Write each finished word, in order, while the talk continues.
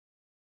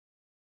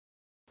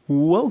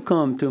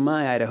Welcome to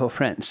my Idaho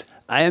friends.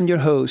 I am your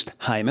host,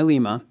 Jaime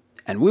Lima,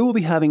 and we will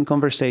be having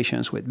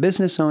conversations with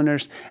business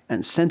owners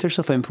and centers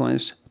of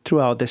influence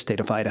throughout the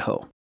state of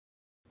Idaho.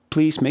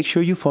 Please make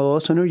sure you follow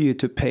us on our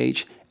YouTube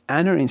page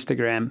and our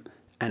Instagram,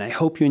 and I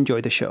hope you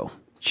enjoy the show.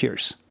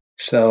 Cheers.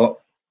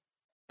 So,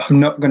 I'm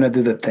not going to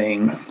do the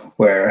thing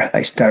where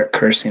I start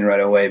cursing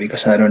right away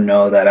because I don't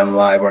know that I'm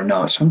live or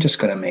not. So, I'm just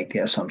going to make the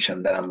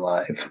assumption that I'm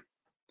live.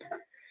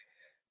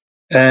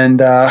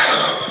 And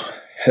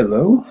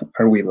hello,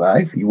 are we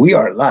live? We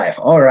are live.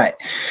 All right.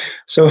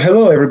 So,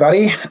 hello,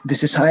 everybody.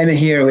 This is Jaime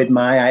here with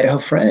my Idaho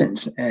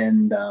friends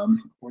and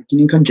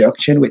working in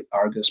conjunction with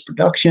Argus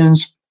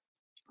Productions.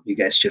 You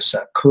guys just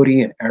saw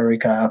Cody and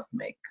Erica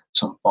make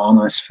some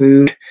bomb-ass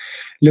food.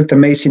 Looked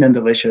amazing and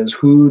delicious.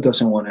 Who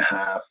doesn't want to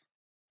have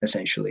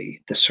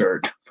essentially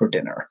dessert for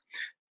dinner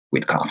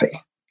with coffee?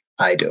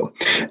 I do.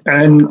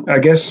 And I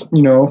guess,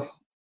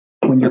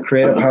 when you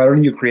create a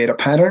pattern, you create a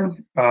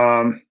pattern.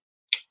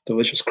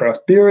 Delicious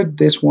craft beer.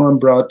 This one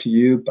brought to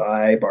you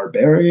by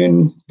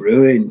Barbarian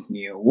Brewing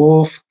New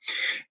Wolf.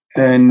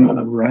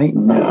 And right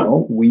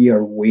now we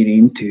are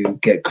waiting to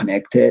get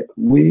connected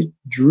with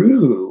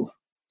Drew.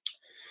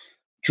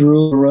 Drew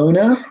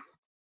Lorona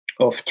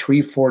of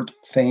Treefort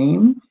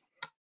fame.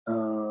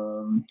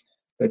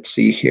 Let's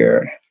see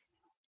here.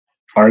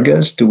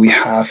 Argus, do we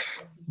have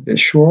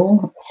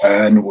visual?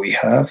 And we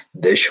have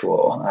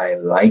visual. I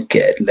like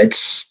it. Let's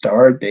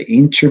start the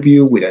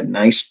interview with a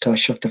nice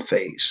touch of the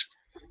face.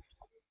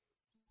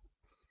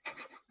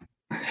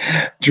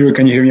 Drew,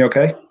 can you hear me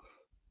okay?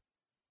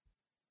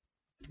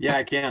 Yeah,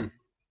 I can.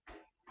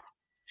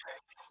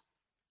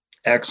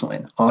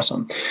 Excellent.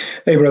 Awesome.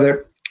 Hey,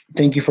 brother.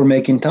 Thank you for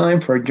making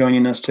time for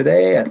joining us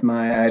today at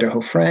my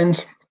Idaho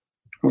Friends.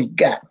 We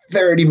got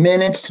 30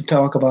 minutes to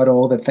talk about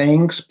all the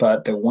things,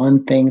 but the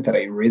one thing that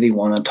I really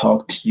want to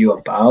talk to you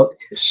about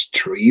is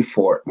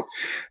Treefort.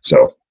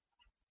 So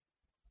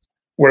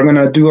we're going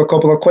to do a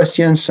couple of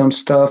questions, some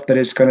stuff that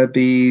is going to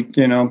be,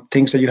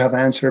 things that you have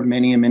answered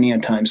many and many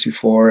times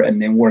before,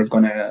 and then we're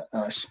going to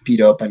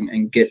speed up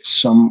and get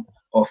some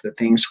of the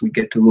things we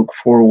get to look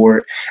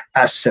forward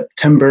as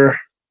September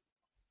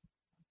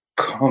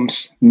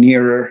comes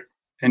nearer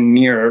and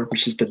nearer,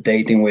 which is the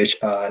date in which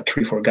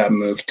Treefort got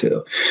moved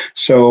to.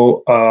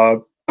 So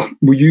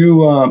would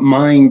you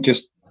mind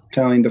just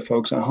telling the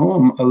folks at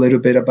home a little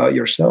bit about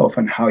yourself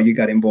and how you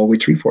got involved with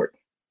Treefort?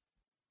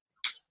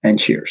 And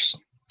cheers.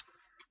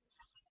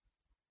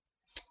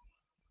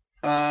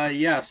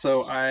 Yeah,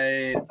 so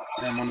I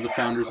am one of the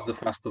founders of the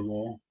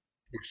festival,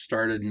 which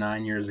started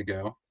 9 years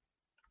ago.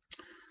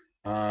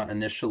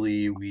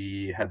 Initially,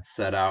 we had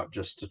set out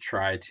just to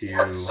try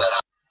to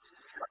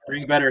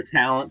bring better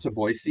talent to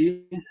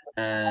Boise,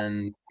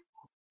 and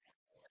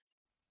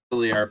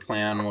really our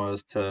plan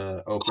was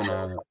to open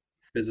a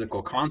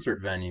physical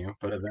concert venue,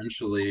 but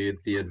eventually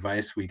the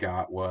advice we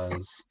got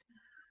was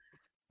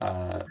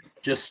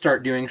just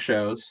start doing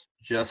shows,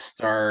 just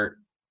start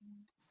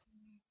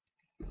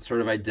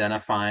sort of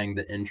identifying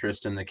the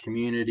interest in the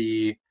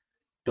community,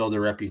 build a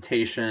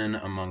reputation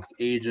amongst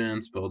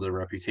agents, build a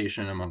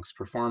reputation amongst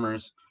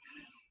performers.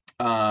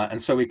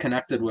 And so we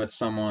connected with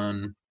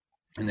someone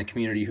in the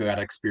community who had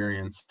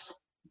experience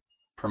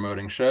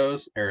promoting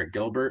shows, Eric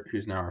Gilbert,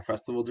 who's now our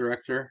festival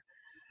director.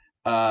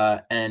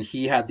 And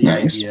he had the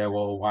idea,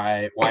 well,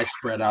 why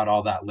spread out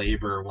all that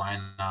labor? Why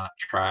not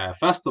try a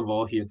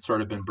festival? He had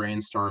sort of been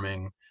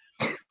brainstorming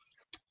the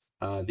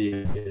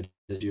idea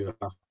to do a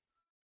festival,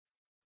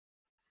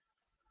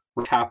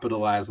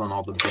 capitalize on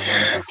all the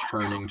bands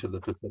returning to the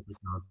Pacific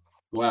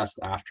Northwest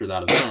after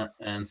that event.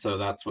 And so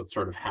that's what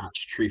sort of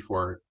hatched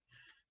Treefort.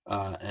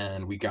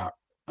 And we got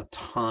a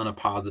ton of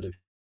positive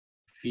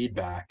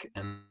feedback.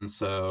 And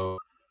so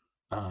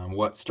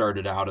what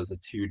started out as a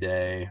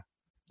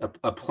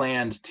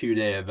planned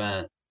 2-day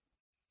event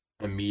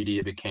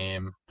immediately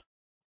became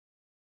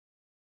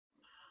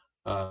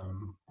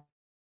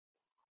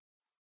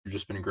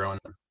just been growing.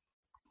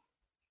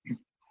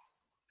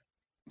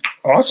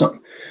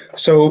 Awesome.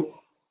 So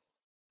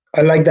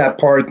I like that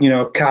part,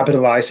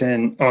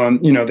 capitalizing on,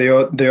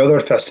 the other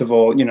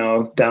festival,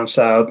 down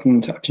south,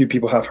 and a few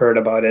people have heard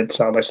about it,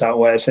 South by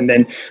Southwest. And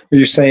then what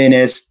you're saying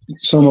is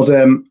some of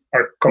them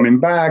are coming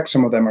back,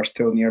 some of them are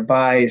still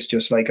nearby. It's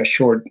just like a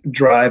short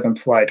drive and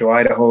fly to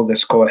Idaho.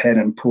 Let's go ahead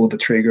and pull the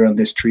trigger on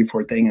this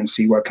Treefort thing and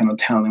see what kind of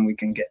talent we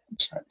can get.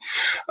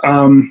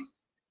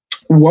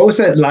 What was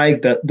it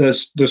like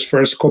those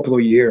first couple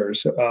of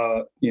years,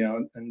 and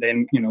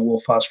then, we'll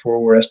fast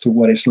forward as to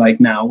what it's like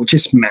now, which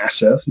is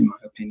massive, in my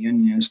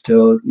opinion.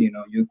 Still,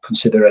 you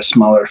consider a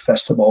smaller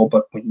festival,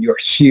 but when you're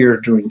here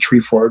during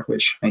Treefort,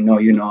 which I know,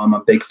 I'm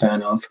a big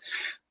fan of,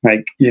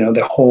 like,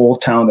 the whole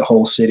town, the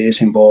whole city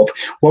is involved.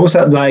 What was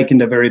that like in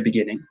the very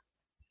beginning?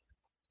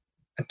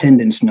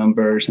 Attendance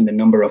numbers and the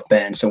number of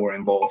bands that were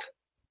involved.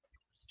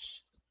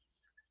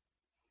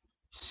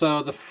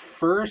 So the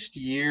first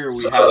year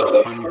we had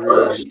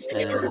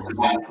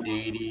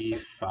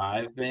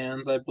 185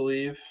 bands, I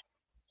believe.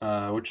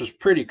 which was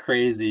pretty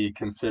crazy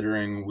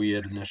considering we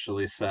had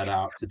initially set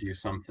out to do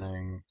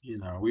something,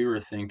 we were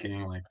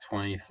thinking like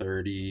 20,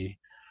 30,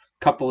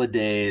 couple of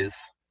days.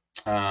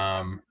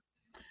 Um,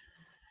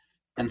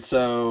 and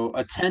so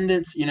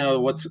attendance,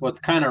 what's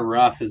kind of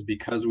rough is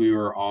because we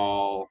were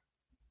all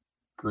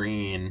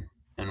green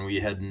and we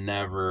had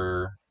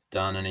never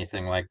done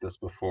anything like this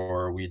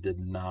before, we did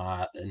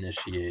not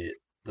initiate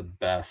the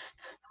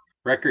best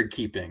record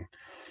keeping.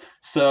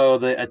 So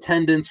the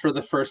attendance for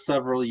the first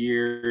several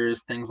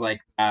years, things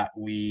like that,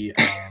 we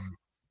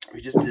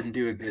just didn't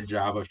do a good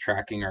job of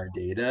tracking our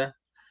data.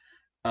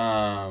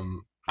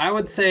 I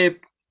would say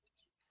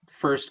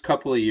first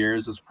couple of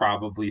years was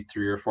probably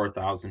 3 or 4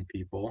 thousand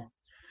people.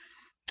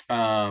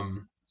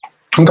 Um,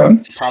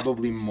 Okay.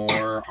 Probably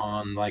more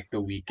on like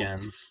the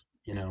weekends.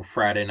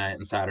 Friday night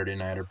and Saturday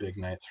night are big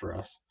nights for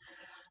us.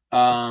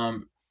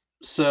 Um,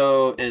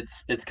 so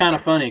it's kind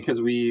of funny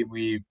because we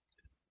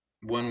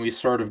when we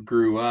sort of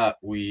grew up,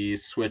 we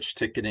switched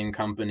ticketing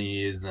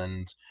companies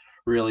and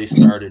really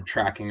started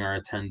tracking our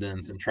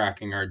attendance and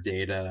tracking our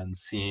data and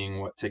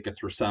seeing what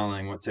tickets were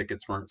selling, what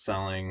tickets weren't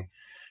selling,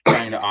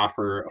 trying to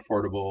offer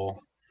affordable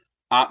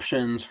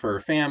options for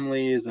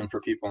families and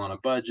for people on a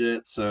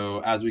budget. So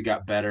as we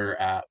got better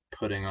at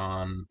putting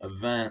on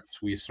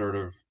events, we sort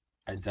of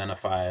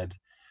identified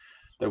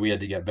that we had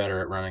to get better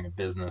at running a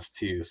business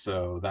too.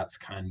 So that's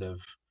kind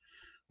of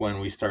when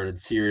we started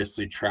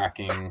seriously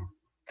tracking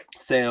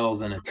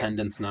sales and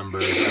attendance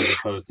numbers as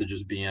opposed to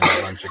just being a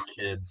bunch of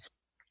kids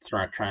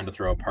trying to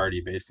throw a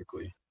party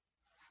basically.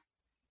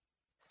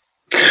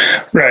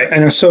 Right.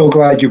 And I'm so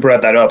glad you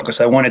brought that up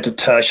because I wanted to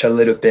touch a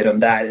little bit on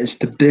that. It's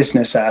the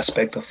business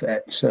aspect of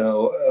it.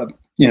 So,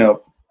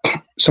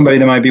 somebody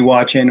that might be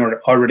watching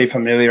or already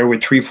familiar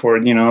with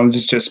Treefort,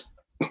 it's just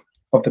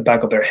off the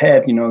back of their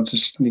head, it's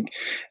just like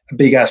a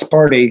big ass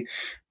party.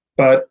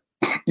 But,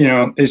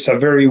 it's a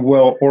very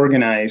well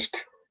organized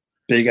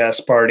big ass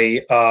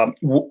party.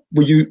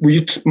 Would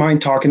you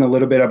mind talking a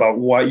little bit about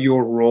what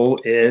your role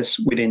is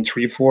within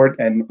Treefort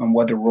and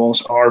what the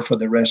roles are for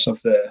the rest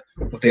of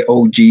the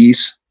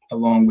OGs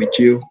along with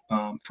you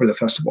for the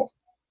festival?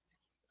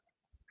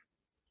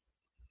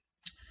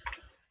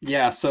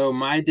 Yeah, so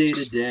my day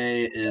to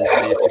day is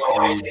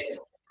basically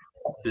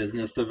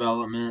business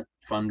development,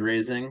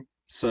 fundraising.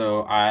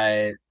 So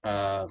I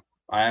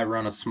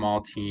run a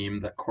small team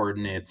that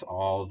coordinates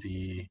all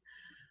the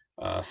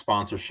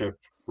sponsorship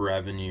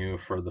revenue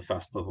for the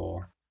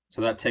festival.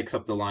 So that takes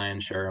up the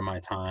lion's share of my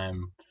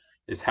time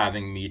is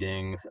having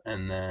meetings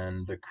and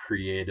then the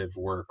creative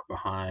work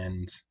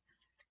behind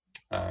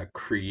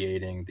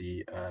creating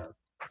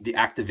the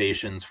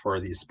activations for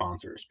these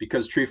sponsors.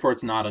 Because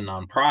Treefort's not a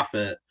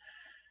nonprofit,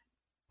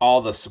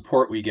 all the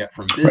support we get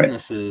from Right.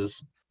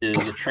 businesses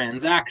is a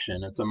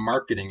transaction. It's a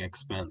marketing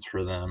expense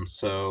for them.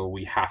 So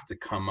we have to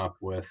come up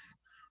with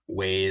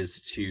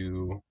ways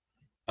to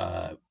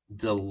uh,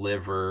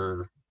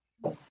 deliver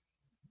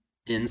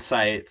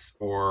insights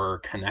or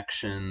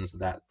connections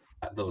that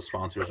those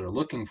sponsors are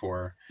looking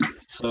for.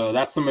 So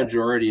that's the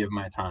majority of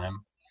my time.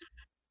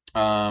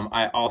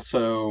 I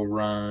also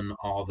run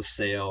all the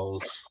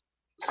sales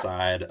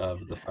side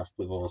of the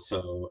festival.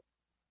 So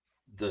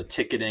the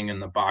ticketing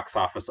and the box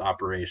office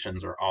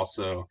operations are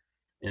also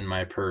in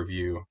my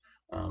purview.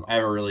 I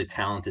have a really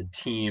talented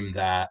team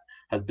that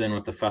has been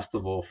with the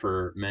festival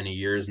for many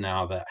years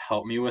now that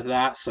help me with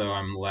that. So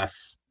I'm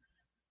less,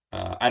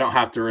 I don't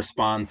have to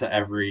respond to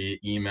every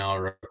email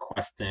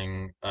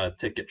requesting a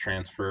ticket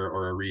transfer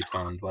or a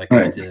refund like I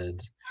Right.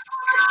 did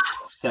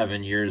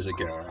 7 years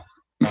ago.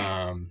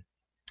 Um,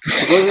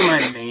 so those are my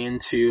main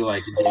two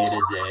like day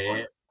to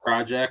day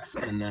projects.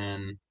 And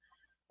then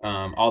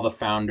all the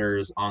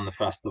founders on the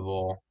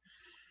festival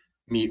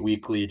meet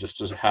weekly just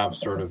to have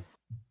sort of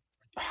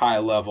high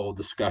level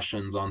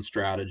discussions on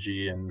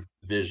strategy and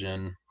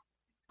vision.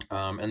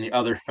 And the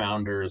other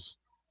founders,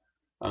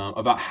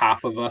 about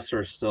half of us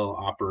are still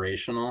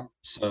operational.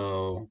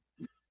 So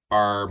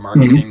our Mm-hmm.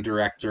 marketing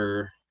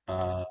director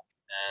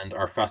and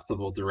our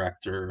festival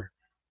director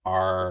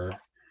are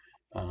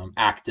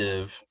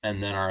active,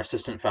 and then our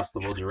assistant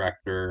festival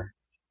director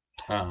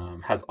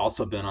has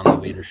also been on the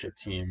leadership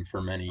team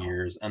for many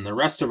years. And the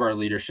rest of our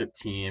leadership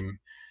team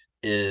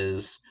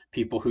is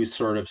people who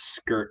sort of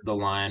skirt the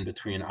line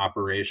between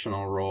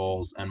operational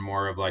roles and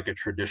more of like a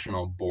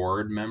traditional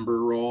board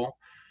member role,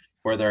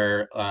 where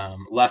they're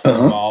less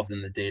Uh-huh. involved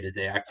in the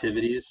day-to-day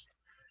activities.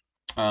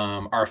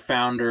 Our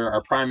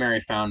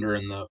primary founder,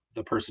 and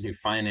the person who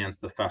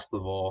financed the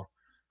festival,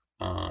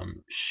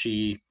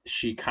 she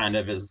kind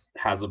of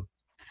has a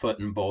foot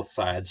in both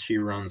sides. She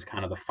runs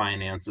kind of the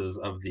finances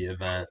of the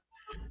event,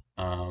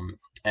 um,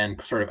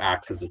 and sort of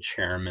acts as a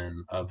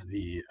chairman of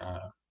the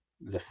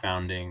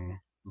founding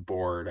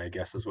board, I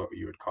guess is what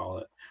you would call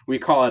it. We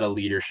call it a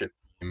leadership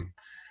team.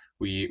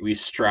 We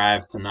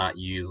strive to not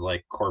use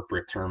like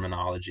corporate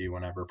terminology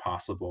whenever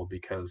possible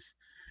because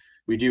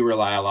we do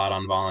rely a lot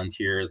on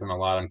volunteers and a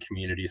lot on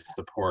community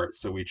support.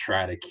 So we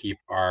try to keep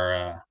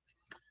our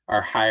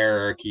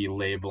hierarchy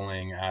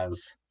labeling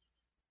as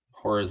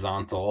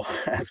horizontal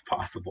as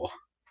possible.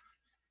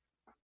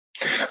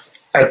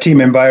 A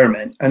team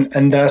environment,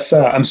 and that's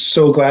I'm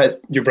so glad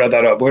you brought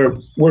that up.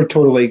 We're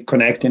totally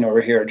connecting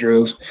over here,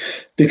 Drew,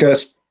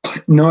 because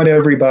not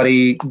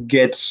everybody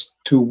gets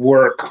to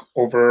work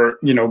over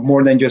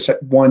more than just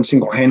one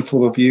single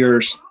handful of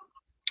years,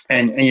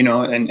 and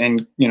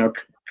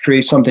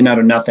create something out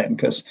of nothing.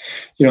 Because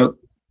you know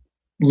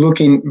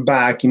looking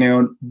back,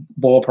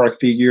 ballpark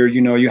figure,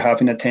 you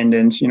have in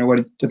attendance, what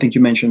I think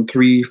you mentioned,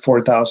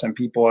 3,000-4,000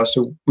 people as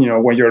to,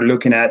 what you're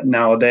looking at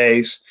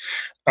nowadays,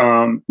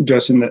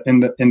 just in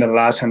the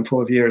last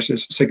handful of years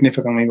is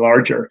significantly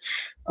larger.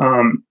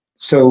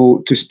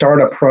 So to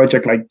start a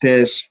project like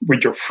this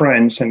with your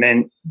friends and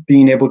then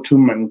being able to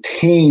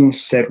maintain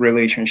said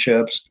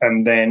relationships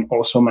and then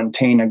also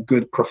maintain a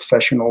good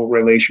professional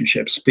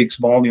relationship speaks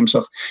volumes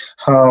of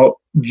how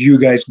you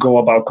guys go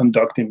about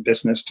conducting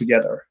business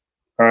together.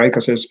 All right,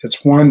 because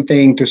it's one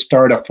thing to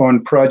start a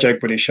fun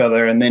project with each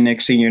other, and then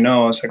next thing you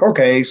know, it's like,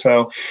 okay,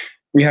 so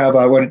we have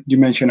what you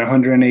mentioned,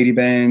 180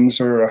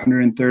 bands or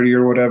 130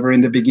 or whatever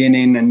in the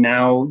beginning, and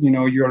now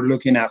you're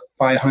looking at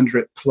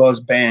 500 plus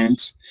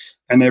bands,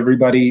 and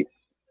everybody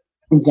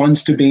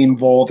wants to be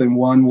involved in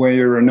one way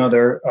or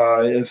another.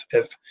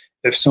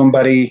 If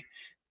somebody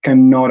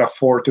cannot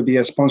afford to be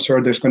a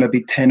sponsor, there's going to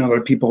be 10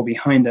 other people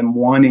behind them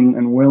wanting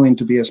and willing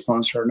to be a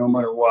sponsor, no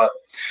matter what.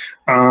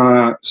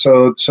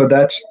 So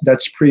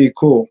that's pretty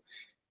cool.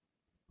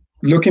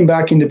 Looking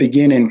back in the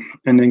beginning,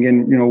 and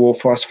again, we'll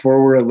fast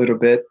forward a little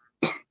bit.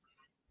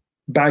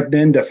 Back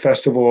then, the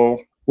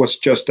festival was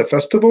just a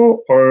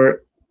festival,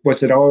 or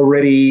was it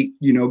already,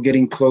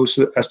 getting close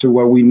as to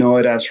what we know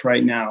it as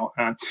right now?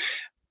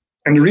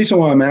 And the reason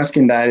why I'm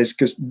asking that is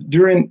because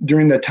during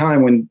the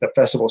time when the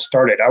festival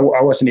started, I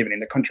wasn't even in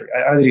the country.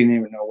 I didn't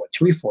even know what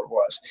Treefort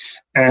was,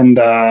 and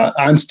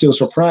I'm still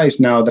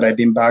surprised now that I've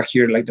been back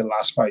here like the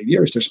last 5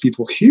 years. There's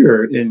people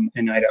here in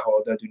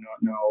Idaho that do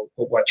not know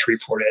what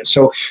Treefort is.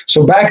 So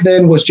back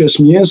then was just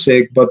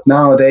music, but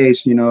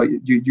nowadays, you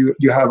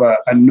have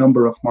a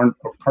number of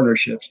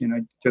partnerships.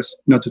 Just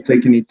not to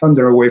take any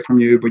thunder away from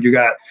you, but you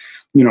got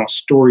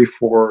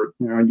Storyfort,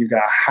 you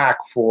got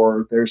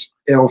Hackfort, there's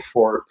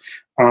Ailfort.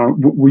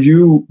 Will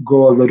you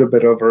go a little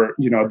bit over,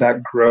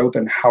 that growth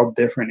and how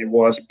different it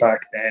was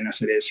back then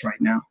as it is right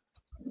now?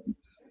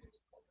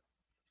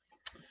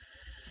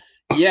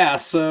 Yeah,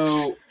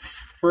 so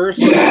first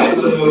you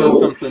said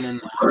something in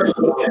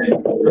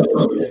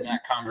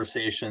that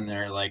conversation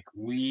there, like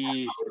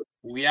we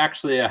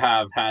actually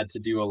have had to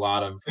do a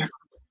lot of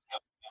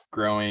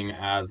growing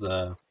as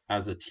a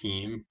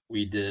team.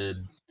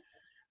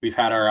 We've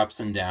had our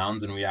ups and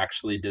downs, and we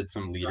actually did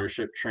some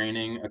leadership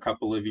training a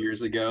couple of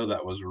years ago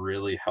that was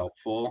really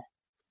helpful,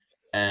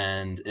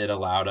 and it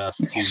allowed us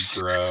to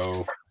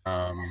grow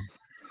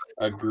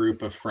a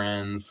group of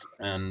friends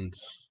and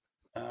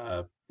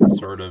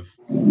sort of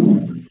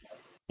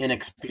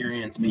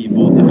inexperienced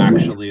people to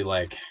actually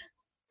like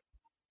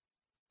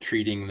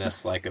treating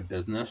this like a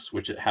business,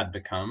 which it had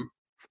become.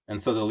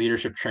 And so the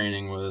leadership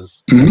training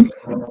was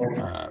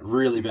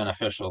really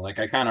beneficial. Like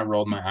I kind of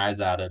rolled my eyes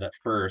at it at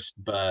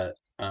first, but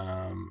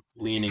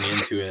leaning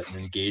into it and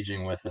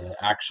engaging with it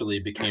actually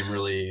became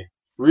really,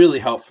 really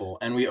helpful.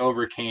 And we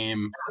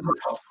overcame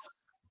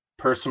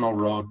personal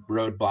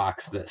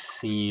roadblocks that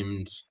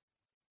seemed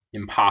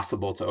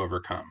impossible to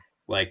overcome.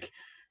 Like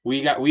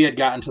we had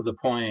gotten to the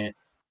point,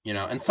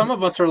 and some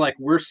of us are like,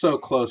 we're so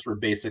close, we're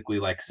basically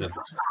like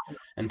siblings,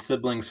 and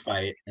siblings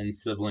fight and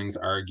siblings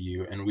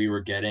argue, and we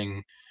were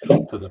getting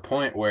to the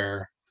point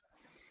where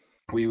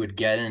we would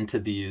get into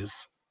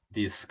these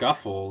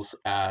scuffles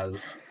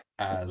as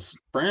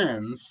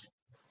friends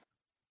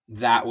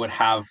that would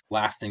have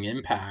lasting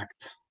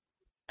impact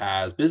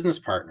as business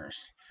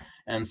partners.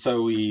 And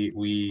so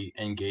we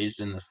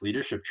engaged in this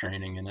leadership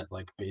training, and it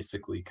like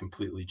basically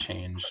completely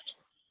changed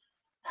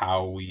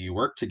how we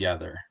work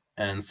together.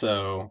 And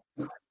so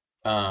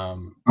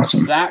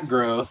Awesome. that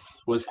growth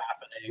was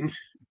happening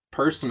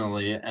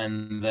personally.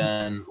 And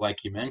then,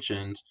 like you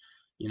mentioned,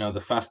 the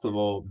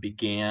festival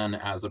began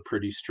as a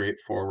pretty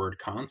straightforward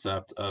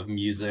concept of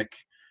music,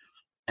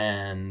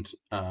 and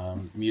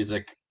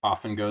music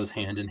often goes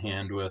hand in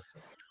hand with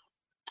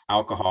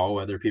alcohol,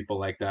 whether people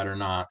like that or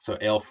not. So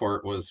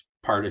Ailfort was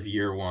part of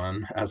year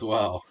one as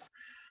well.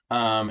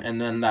 And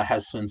then that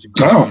has since Oh,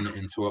 grown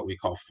into what we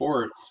call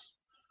forts,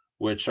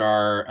 which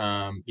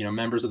are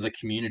members of the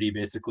community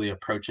basically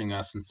approaching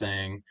us and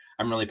saying,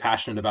 "I'm really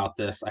passionate about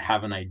this. I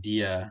have an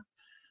idea.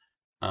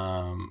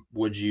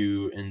 Would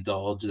you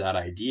indulge that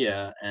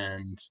idea?"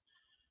 And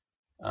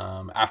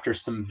after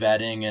some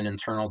vetting and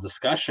internal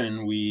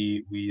discussion,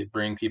 we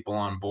bring people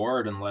on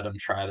board and let them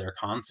try their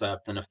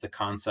concept. And if the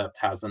concept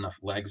has enough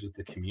legs with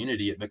the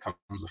community, it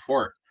becomes a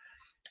fort.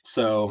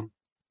 So,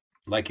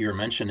 like you were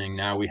mentioning,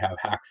 now we have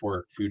Hack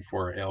Fort, Food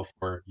Fort, Ale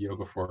Fort,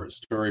 Yoga Fort,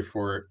 Story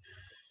Fort.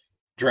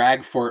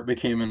 Drag Fort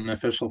became an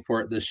official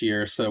fort this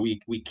year. So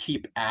we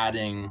keep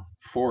adding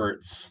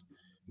forts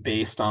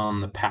based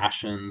on the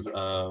passions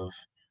of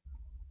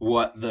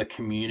what the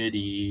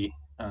community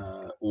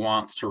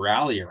wants to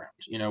rally around.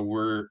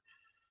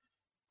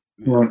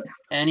 Right.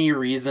 any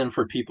reason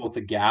for people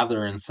to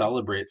gather and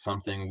celebrate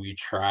something, we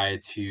try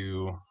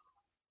to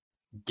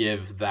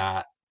give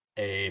that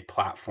a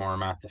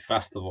platform at the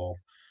festival.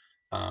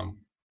 um,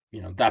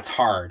 that's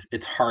hard.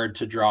 It's hard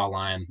to draw a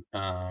line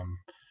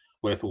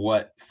with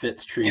what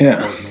fits Yeah.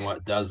 Treefort and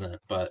what doesn't,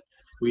 but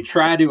we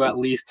try to at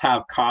least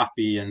have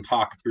coffee and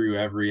talk through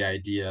every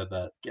idea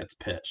that gets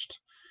pitched.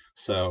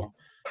 So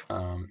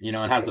and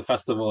as the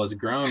festival has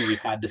grown, we've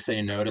had to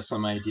say no to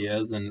some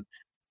ideas, and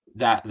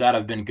that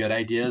have been good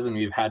ideas, and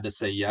we've had to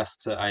say yes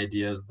to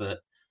ideas that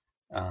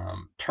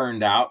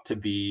turned out to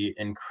be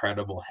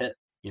incredible hit.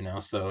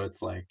 So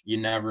it's like you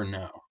never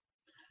know.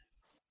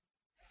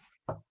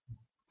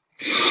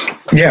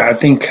 Yeah, I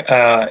think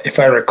if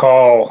I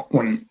recall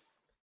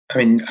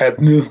I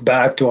moved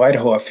back to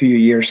Idaho a few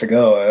years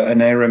ago,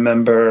 and I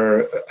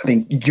remember I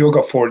think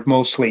Yoga Fort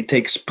mostly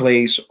takes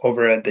place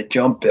over at the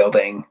Jump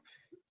Building,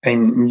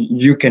 and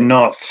you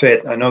cannot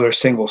fit another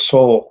single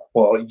soul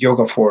while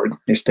Yoga Fort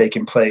is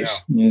taking Yeah.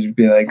 place. You'd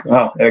be like,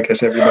 wow, I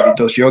guess everybody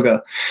does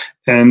yoga.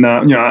 And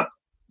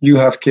you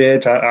have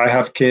kids, I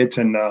have kids,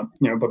 and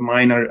but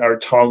mine are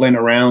toddling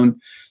around.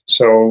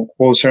 So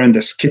we'll share in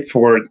this kid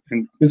for it,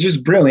 and it's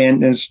just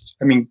brilliant.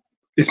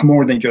 It's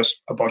more than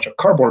just a bunch of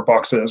cardboard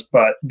boxes,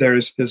 but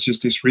there's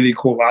just this really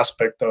cool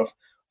aspect of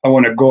I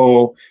want to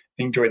go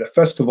enjoy the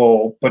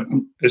festival, but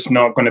it's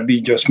not going to be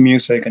just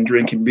music and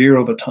drinking beer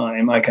all the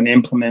time. I can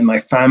implement my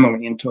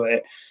family into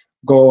it,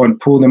 go and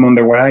pull them on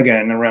the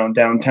wagon around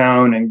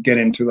downtown and get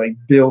into like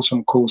build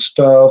some cool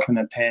stuff and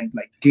attend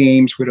like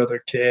games with other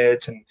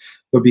kids, and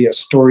there'll be a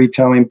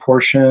storytelling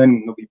portion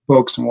and there'll be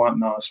books and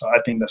whatnot. So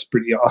I think that's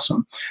pretty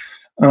awesome.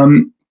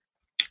 um,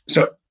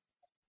 so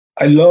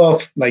I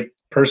love like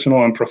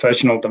personal and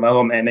professional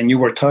development, and you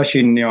were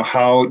touching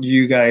how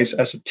you guys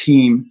as a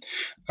team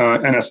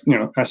and as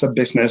as a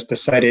business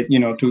decided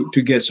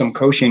to get some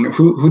coaching.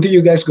 Who do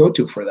you guys go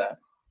to for that?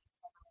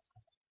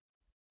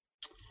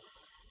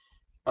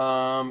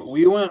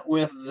 We went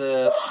with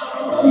this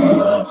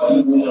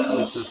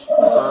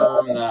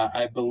firm that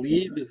I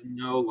believe is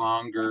no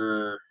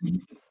longer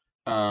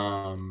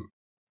um,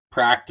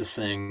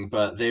 practicing,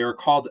 but they were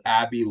called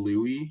Abby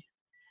Louie.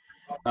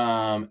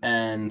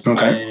 And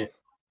Okay.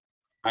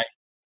 I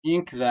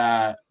think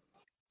that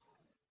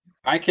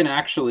I can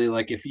actually,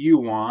 like, if you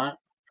want,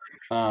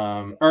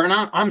 or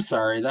not, I'm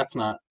sorry, that's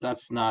not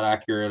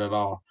accurate at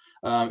all.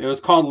 It was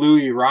called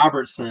Louie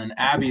Robertson.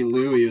 Abby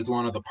Louie is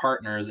one of the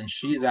partners, and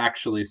she's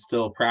actually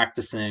still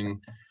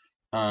practicing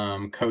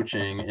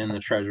coaching in the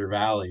Treasure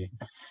Valley.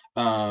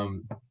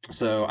 Um,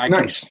 so I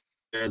can Nice.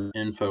 share the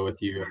info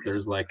with you if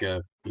there's like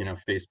a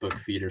Facebook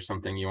feed or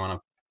something you want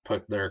to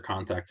put their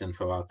contact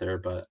info out there.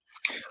 But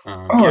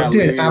Oh, yeah,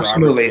 dude, Louis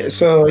absolutely. Robertson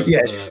So was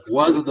yes,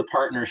 the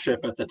partnership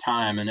at the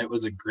time, and it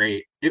was a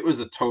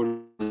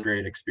totally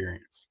great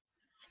experience.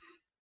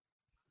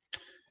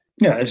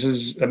 yeah, this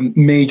is a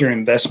major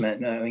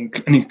investment. And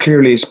it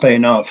clearly is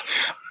paying off.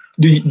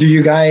 Do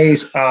you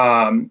guys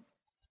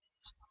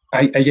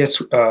I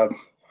guess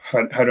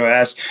how do I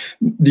ask?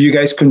 Do you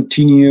guys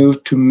continue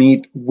to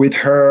meet with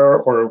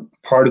her or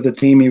part of the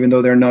team, even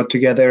though they're not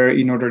together,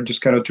 in order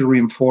just kind of to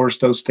reinforce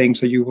those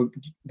things that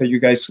you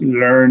guys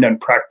learned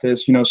and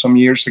practiced, some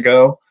years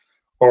ago,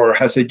 or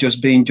has it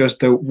just been just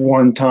the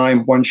one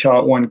time, one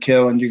shot, one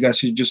kill, and you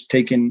guys are just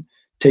taking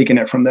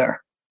it from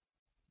there?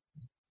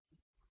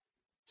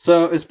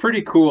 So it's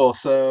pretty cool.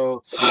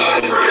 So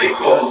the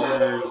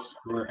partners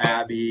were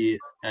Abby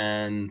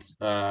and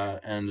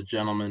a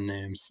gentleman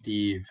named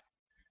Steve.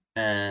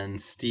 And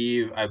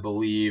Steve, I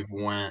believe,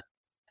 went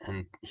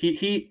and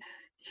he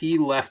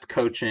left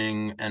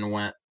coaching and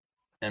went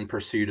and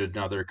pursued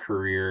another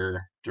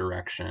career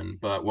direction.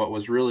 But what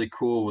was really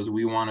cool was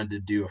we wanted to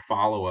do a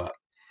follow up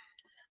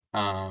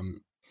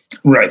um,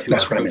 Right, to our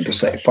that's what I meant to coaching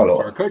say. session. Follow So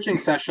up. our coaching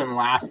session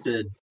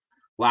lasted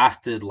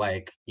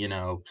like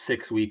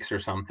 6 weeks or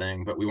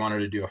something, but we wanted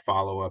to do a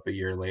follow up a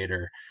year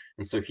later.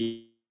 And so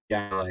he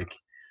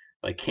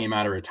like came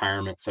out of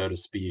retirement, so to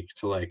speak,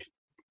 to like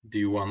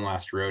do one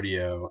last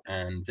rodeo,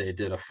 and they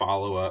did a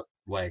follow up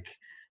like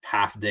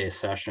half day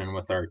session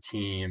with our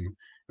team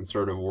and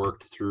sort of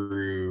worked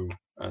through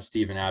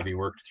Steve and Abby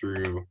worked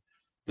through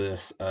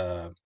this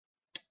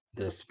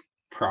this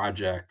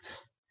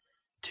project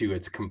to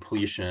its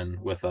completion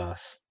with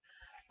us,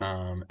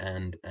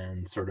 and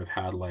sort of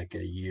had like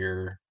a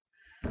year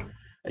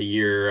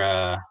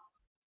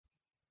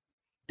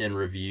in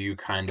review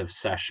kind of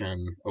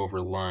session over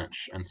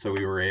lunch. And so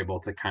we were able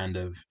to kind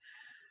of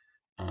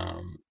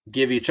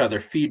give each other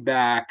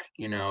feedback,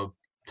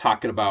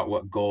 talking about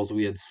what goals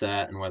we had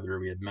set and whether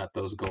we had met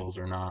those goals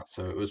or not.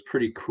 So it was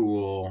pretty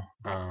cool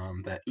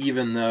that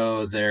even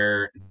though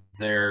their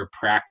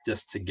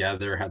practice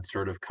together had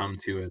sort of come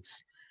to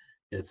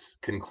its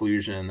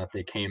conclusion, that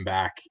they came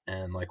back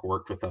and like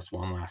worked with us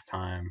one last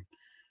time.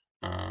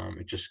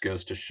 It just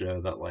goes to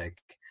show that like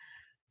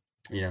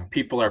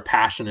people are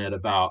passionate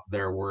about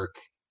their work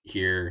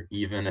here,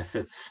 even if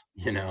it's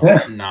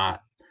Yeah.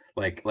 not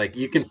like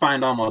you can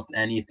find almost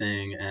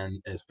anything,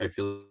 and I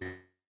feel like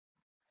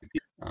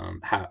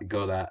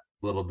go that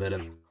little bit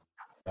of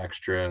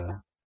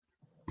extra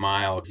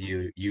mile.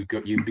 You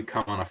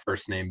become on a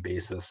first name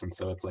basis, and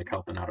so it's like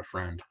helping out a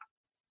friend.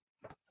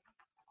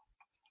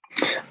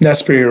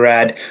 That's pretty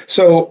rad.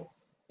 So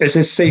is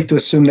it safe to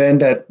assume then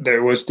that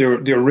there was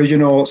the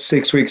original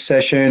 6 week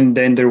session,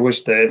 then there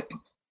was the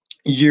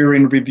year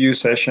in review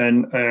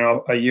session,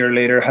 a year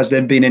later? Has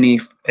there been any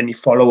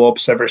follow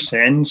ups ever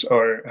since,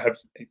 or have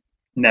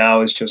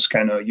now it's just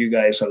kind of you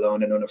guys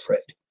alone and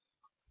unafraid?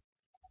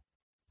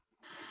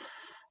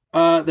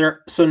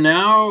 So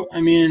now,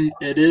 I mean,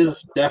 it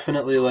is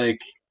definitely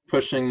like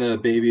pushing the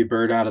baby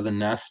bird out of the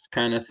nest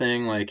kind of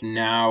thing. Like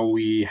now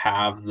we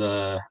have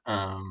the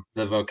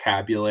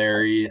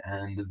vocabulary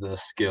and the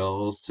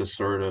skills to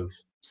sort of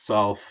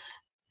self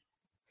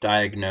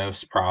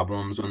diagnose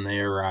problems when they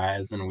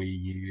arise, and we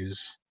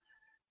use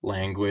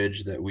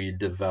language that we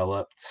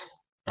developed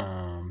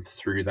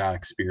through that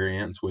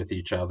experience with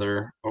each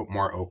other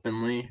more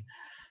openly.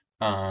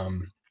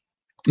 And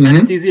it's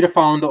Mm-hmm. easy to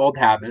fall into old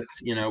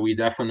habits. We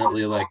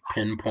definitely like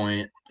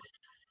pinpoint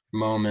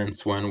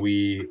moments when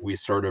we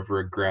sort of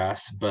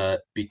regress,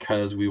 but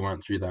because we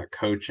went through that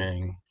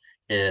coaching,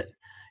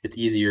 it's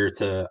easier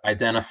to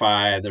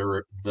identify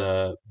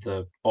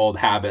the old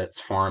habits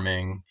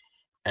forming,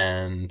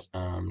 and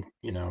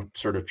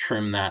sort of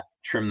trim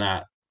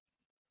that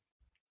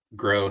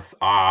growth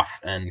off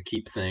and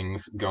keep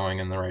things going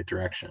in the right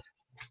direction.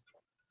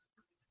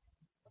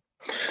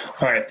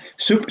 All right,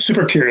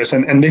 super curious,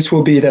 and this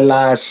will be the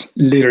last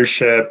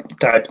leadership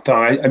type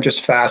talk. I'm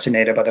just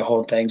fascinated by the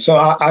whole thing. So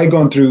I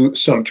gone through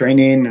some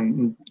training,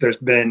 and there's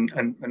been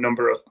a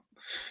number of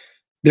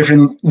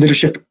different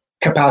leadership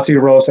capacity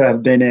roles that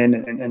I've been in,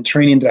 and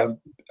training that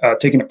I've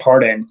taken a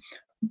part in.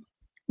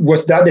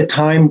 Was that the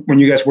time when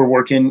you guys were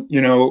working,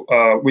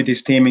 with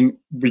this team?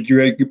 Were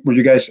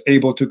you guys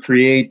able to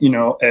create,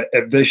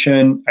 a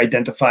vision,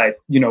 identify,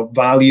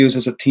 values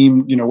as a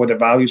team, what the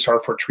values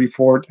are for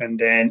Treefort, and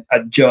then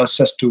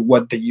adjust as to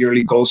what the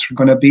yearly goals are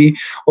going to be?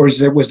 Or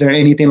was there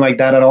anything like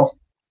that at all?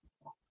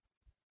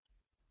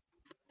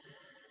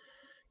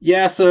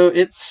 Yeah, so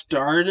it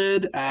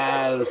started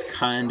as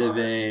kind of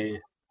a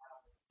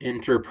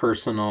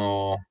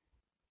interpersonal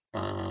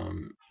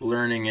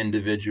learning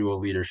individual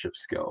leadership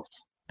skills.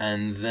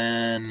 And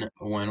then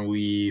when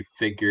we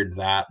figured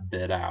that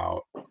bit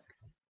out,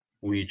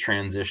 we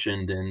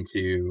transitioned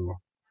into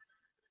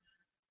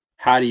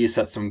how do you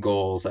set some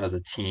goals as a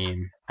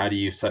team? How do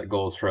you set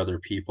goals for other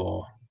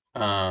people?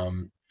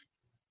 Um,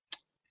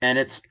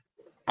 and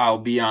I'll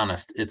be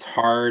honest, it's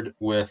hard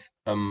with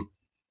an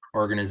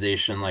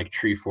organization like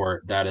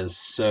Treefort that is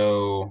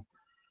so,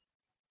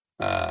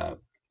 uh,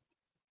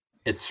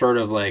 it's sort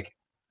of like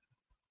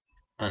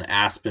an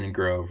aspen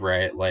grove,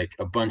 right? Like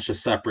a bunch of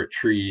separate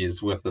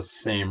trees with the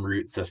same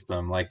root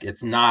system. Like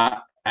it's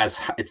not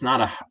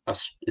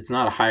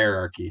a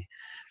hierarchy.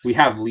 We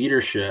have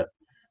leadership,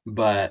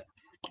 but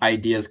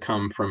ideas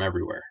come from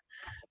everywhere.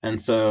 And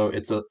so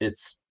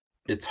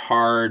it's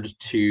hard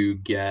to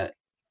get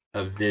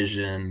a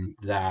vision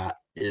that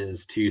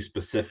is too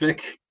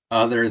specific,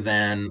 other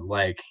than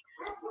like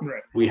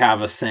Right. we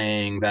have a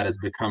saying that has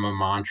become a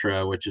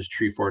mantra, which is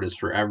Treefort is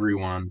for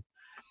everyone.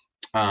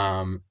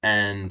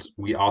 And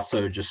we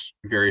also just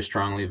very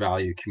strongly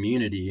value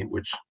community,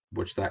 which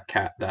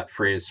that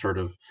phrase sort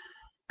of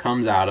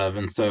comes out of.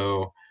 And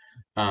so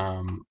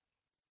um,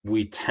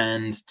 we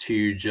tend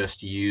to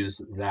just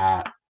use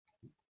that.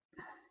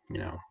 you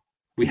know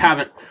we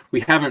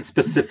haven't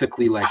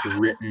specifically like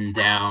written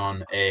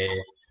down a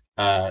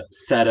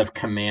set of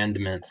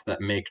commandments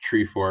that make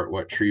Treefort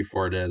what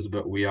Treefort is,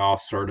 but we all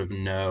sort of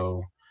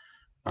know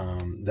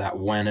that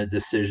when a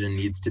decision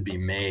needs to be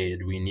made,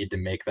 we need to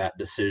make that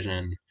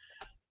decision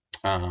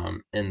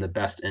in the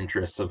best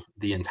interests of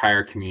the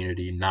entire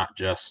community, not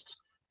just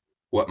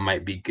what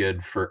might be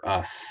good for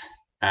us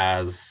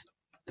as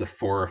the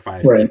 4 or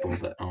 5 Right. people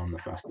that own the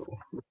festival.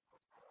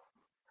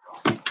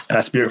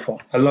 That's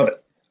beautiful. I love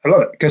it. I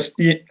love it because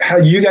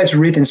had you guys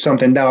written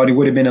something down, it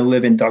would have been a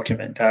living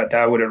document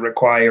that would have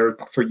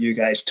required for you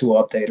guys to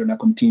update on a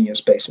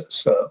continuous basis.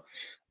 So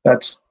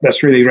that's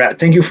really rad.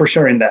 Thank you for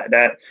sharing that.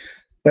 That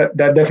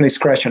definitely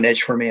scratched an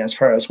itch for me as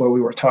far as what we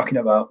were talking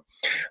about.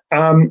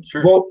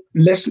 Sure. Well,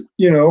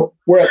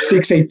 we're at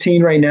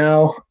 6:18 right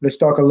now. Let's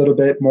talk a little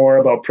bit more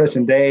about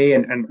present day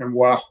and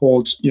what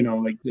holds,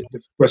 like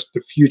what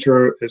the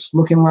future is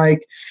looking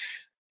like.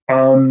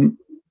 Um,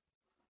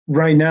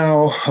 right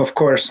now, of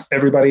course,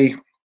 everybody,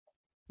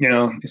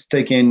 is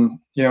taking,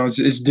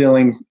 is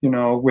dealing,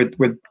 with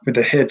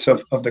the hits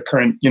of the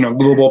current,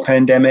 global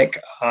pandemic.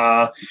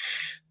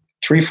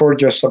 Treefort,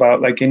 just about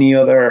like any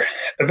other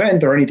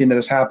event or anything that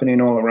is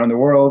happening all around the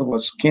world,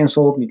 was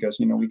canceled because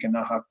we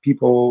cannot have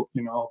people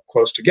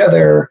close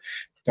together.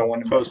 Don't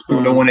want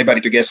Postponed. anybody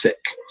to get sick.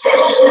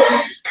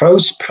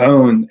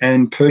 Postponed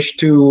and pushed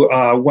to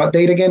what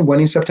date again?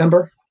 When in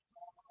September?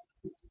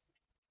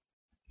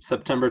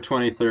 September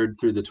 23rd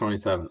through the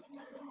 27th.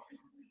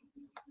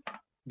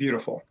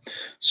 Beautiful.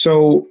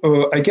 So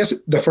I guess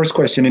the first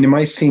question, and it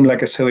might seem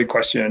like a silly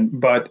question,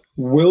 but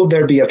will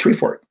there be a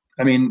Treefort?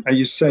 I mean,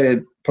 you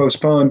said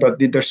postponed, but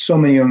there's so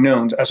many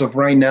unknowns. As of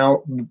right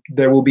now,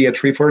 there will be a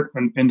Treefort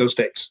in those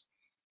dates.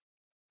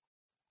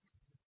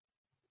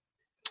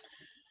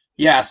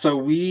 Yeah, so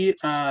we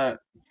got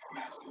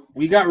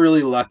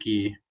really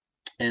lucky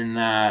in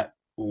that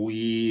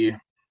we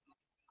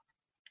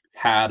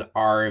had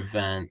our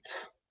event.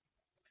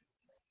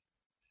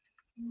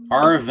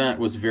 Our event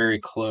was very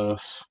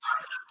close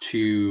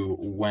to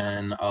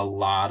when a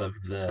lot of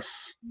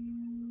this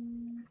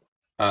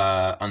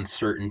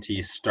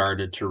uncertainty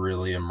started to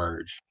really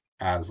emerge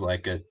as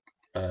like a,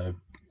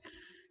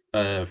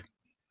 a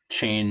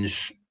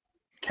change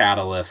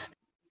catalyst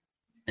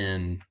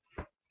in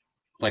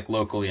like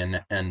locally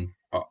and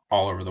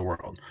all over the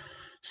world.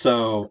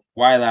 So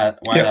why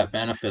that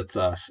benefits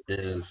us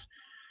is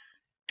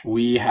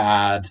we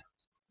had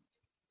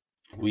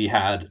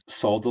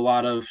sold a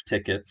lot of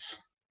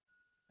tickets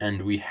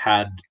and we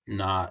had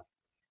not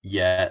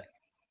yet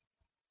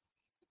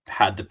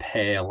had to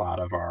pay a lot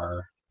of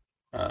our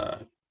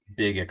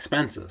big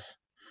expenses.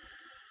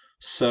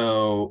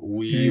 So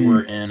we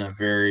were in a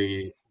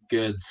very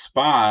good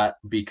spot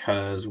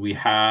because we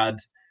had,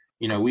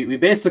 we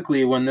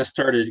basically, when this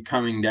started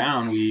coming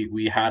down,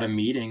 we had a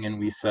meeting and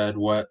we said,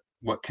 what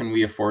can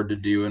we afford to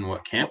do and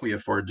what can't we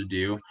afford to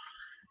do?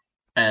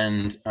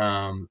 And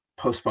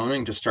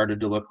postponing just started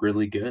to look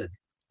really good.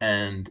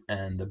 And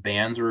the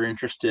bands were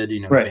interested,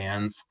 Right.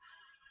 bands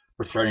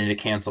were starting to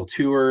cancel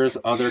tours,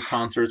 other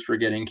concerts were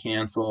getting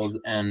canceled,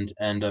 and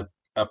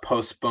a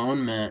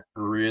postponement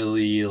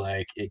really,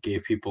 like, it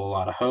gave people a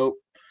lot of hope.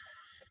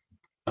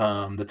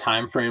 The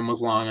time frame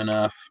was long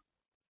enough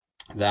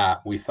that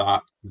we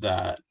thought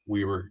that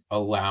we were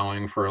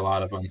allowing for a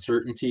lot of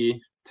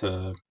uncertainty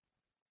to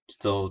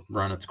still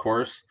run its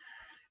course,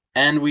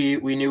 and we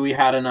knew we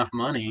had enough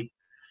money.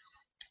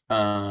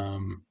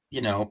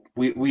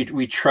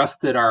 We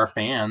trusted our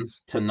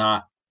fans to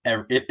not,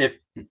 if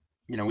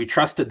we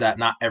trusted that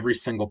not every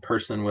single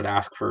person would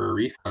ask for a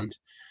refund,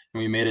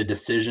 and we made a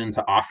decision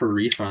to offer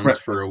refunds Right.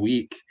 for a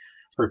week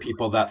for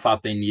people that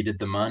thought they needed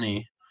the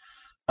money.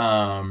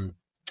 And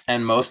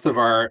most of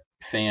our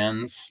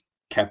fans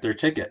kept their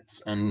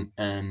tickets,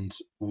 and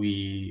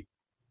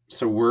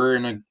so we're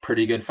in a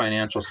pretty good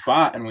financial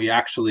spot, and we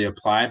actually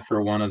applied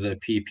for one of the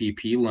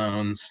PPP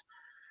loans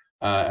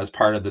as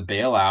part of the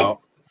bailout.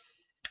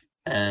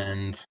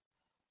 And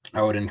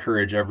I would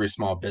encourage every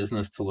small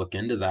business to look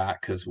into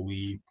that, because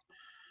we're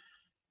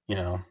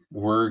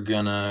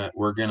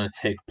gonna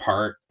take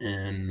part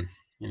in,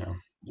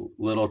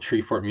 Little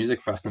Treefort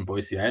Music Fest in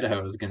Boise,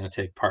 Idaho is gonna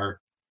take part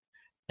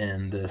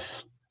in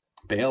this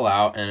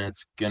bailout, and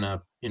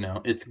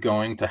it's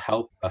going to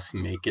help us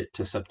make it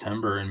to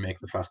September and make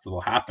the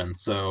festival happen.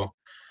 So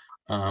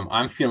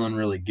I'm feeling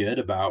really good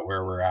about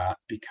where we're at,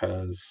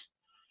 because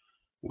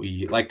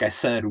like I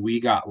said, we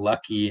got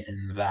lucky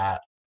in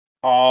that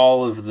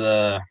all of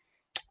the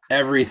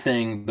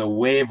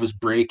wave was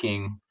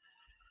breaking,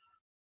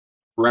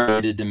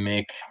 ready to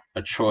make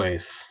a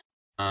choice.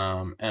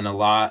 And a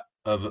lot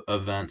of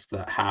events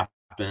that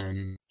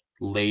happen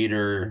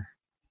later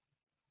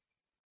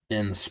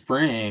in the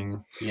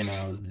spring,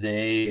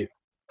 they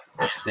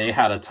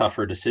had a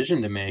tougher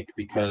decision to make,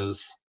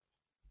 because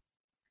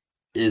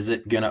is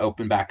it going to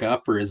open back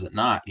up or is it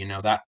not?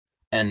 That,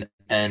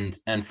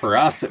 and for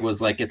us, it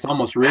was like, it's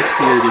almost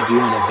riskier to do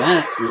an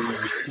event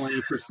where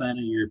 20% of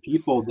your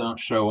people don't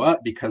show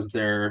up because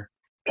they're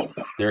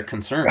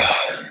concerned.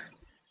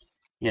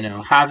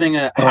 Having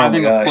a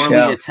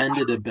poorly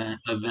attended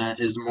event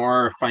is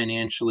more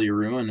financially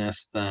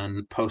ruinous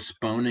than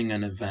postponing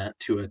an event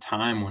to a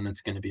time when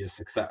it's going to be a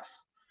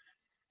success.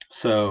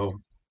 So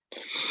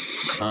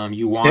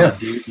you want to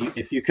do,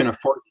 if you can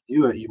afford to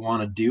do it, you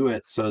want to do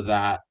it so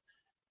that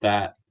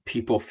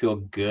people feel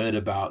good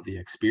about the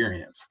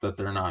experience, that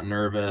they're not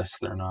nervous,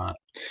 they're not,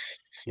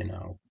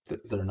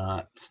 they're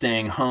not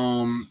staying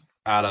home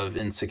out of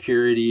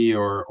insecurity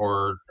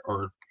or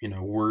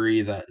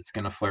worry that it's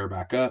going to flare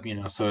back up.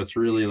 So it's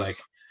really like,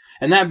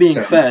 and that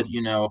being said,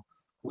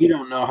 we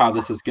don't know how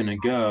this is going to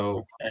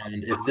go,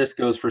 and if this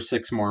goes for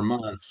 6 more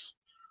months,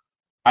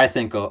 I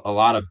think a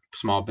lot of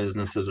small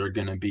businesses are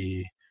going to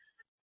be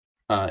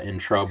in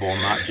trouble,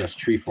 not just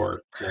Treefort.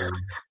 So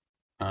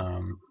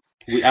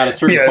we, at a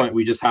certain point,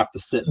 we just have to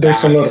sit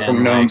back and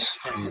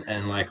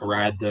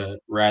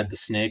ride the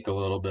snake a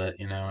little bit,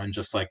 and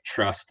just like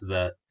trust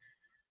that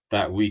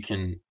we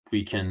can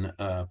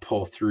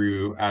pull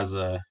through as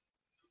a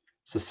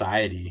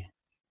society.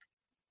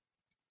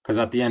 Because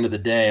at the end of the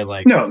day,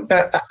 like,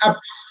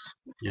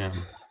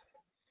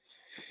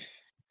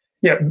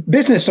 yeah,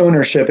 business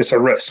ownership is a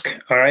risk,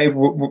 all right?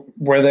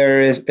 Whether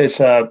it's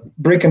a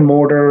brick and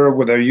mortar,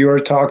 whether you're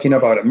talking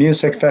about a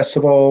music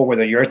festival,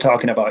 whether you're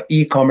talking about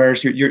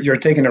e-commerce, you're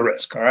taking a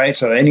risk, all right?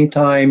 So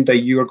anytime that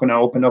you're going to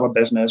open up a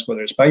business,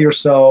 whether it's by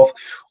yourself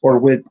or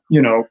with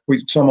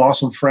some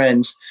awesome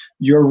friends,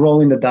 you're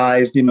rolling the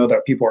dice,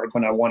 that people are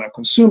going to want to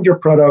consume your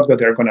product, that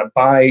they're going to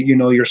buy,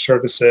 your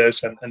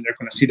services, and they're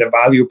going to see the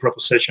value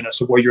proposition as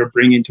to what you're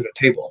bringing to the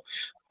table.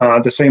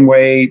 The same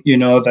way,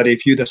 that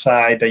if you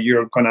decide that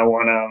you're going to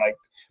want to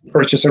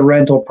purchase a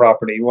rental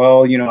property.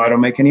 Well, I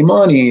don't make any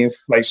money if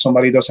like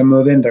somebody doesn't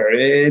move in there.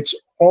 It's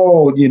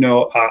all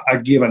a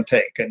give and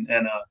take, and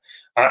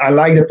I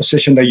like the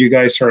position that you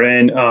guys are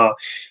in.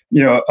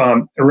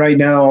 Right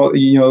now,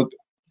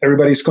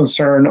 everybody's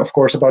concerned, of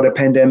course, about the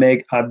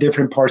pandemic.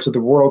 Different parts of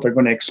the world are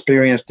going to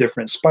experience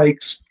different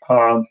spikes.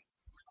 Uh,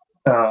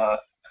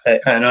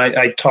 and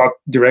I talked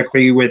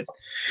directly with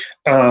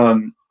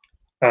um,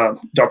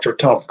 Dr.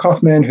 Tom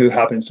Kaufman, who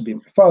happens to be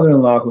my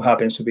father-in-law, who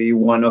happens to be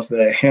one of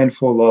the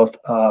handful of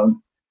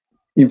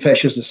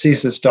infectious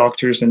diseases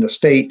doctors in the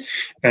state,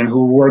 and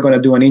who we're going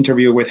to do an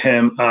interview with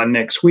him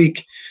next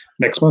week,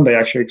 next Monday,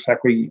 actually,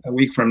 exactly a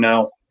week from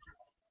now.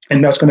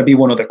 And that's going to be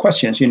one of the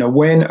questions.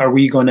 When are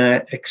we going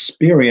to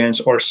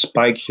experience or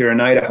spike here in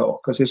Idaho?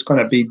 Because it's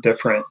going to be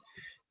different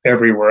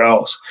everywhere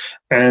else.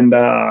 And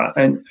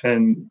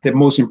the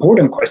most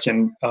important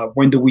question: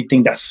 when do we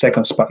think that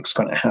second spike is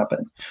going to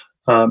happen?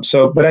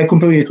 But I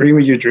completely agree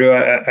with you, Drew.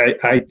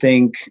 I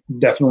think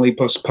definitely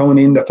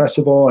postponing the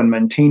festival and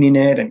maintaining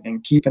it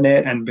and keeping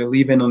it and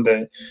believing on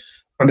the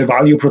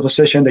value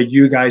proposition that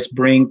you guys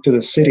bring to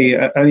the city.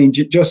 I mean,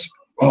 just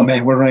oh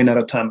man, we're running out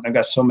of time. I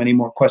got so many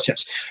more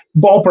questions.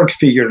 Ballpark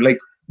figure, like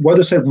what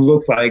does it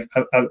look like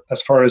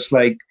as far as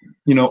like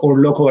our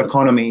local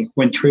economy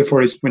when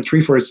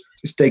Treefort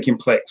is taking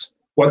place?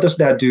 What does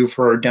that do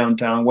for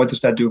downtown? What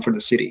does that do for the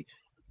city?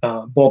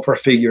 Ballpark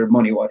figure,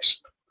 money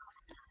wise.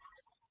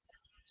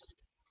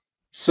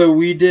 So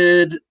we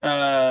did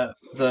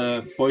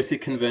the Boise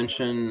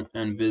Convention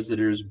and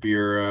Visitors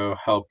Bureau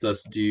helped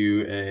us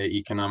do a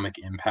economic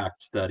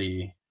impact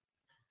study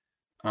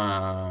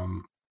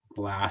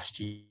last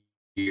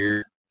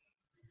year,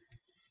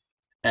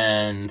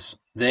 and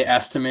they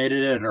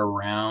estimated it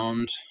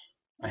around,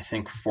 I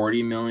think,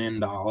 $40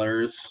 million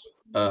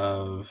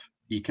of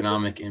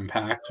economic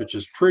impact, which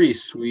is pretty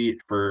sweet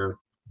for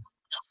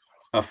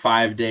a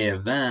 5-day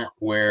event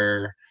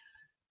where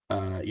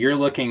you're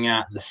looking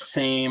at the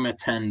same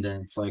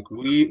attendance. Like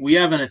we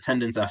have an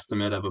attendance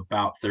estimate of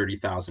about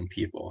 30,000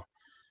 people.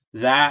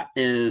 That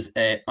is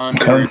a Okay.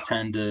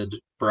 underattended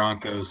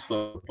Broncos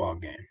football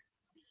game.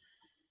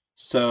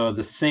 So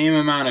the same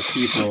amount of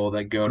people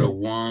that go to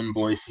one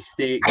Boise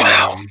State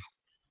game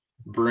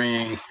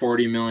bring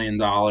 $40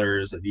 million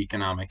of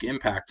economic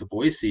impact to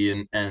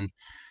Boise. And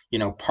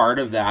part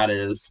of that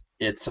is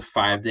it's a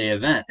 5-day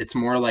event. It's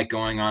more like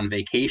going on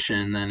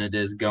vacation than it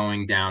is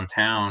going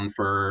downtown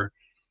for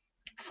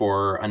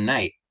a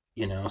night.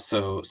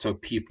 So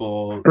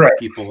people Right.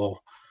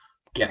 people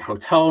get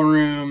hotel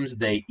rooms,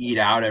 they eat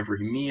out every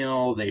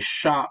meal, they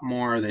shop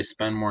more, they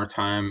spend more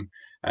time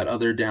at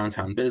other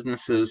downtown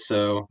businesses.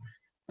 So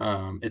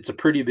it's a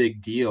pretty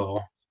big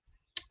deal.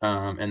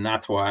 And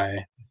that's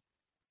why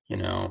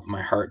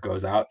my heart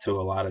goes out to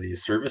a lot of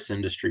these service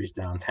industries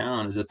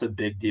downtown, is it's a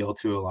big deal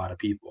to a lot of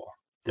people.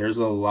 There's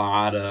a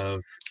lot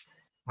of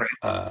Right.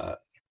 uh,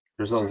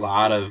 there's a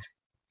lot of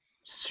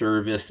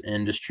service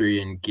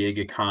industry and gig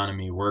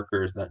economy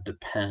workers that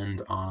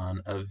depend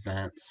on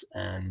events,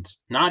 and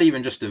not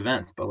even just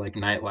events, but like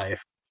nightlife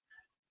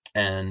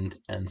and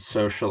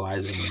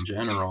socializing in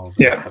general,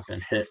 that Yeah. have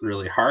been hit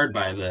really hard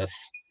by this.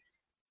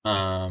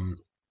 Um,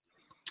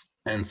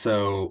 and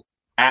so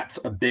that's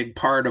a big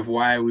part of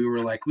why we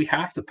were like, we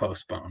have to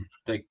postpone.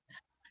 Like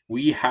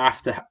we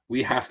have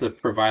to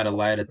provide a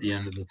light at the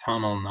end of the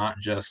tunnel, not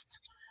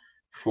just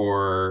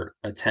for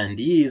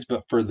attendees,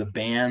 but for the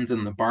bands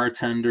and the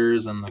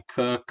bartenders and the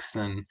cooks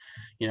and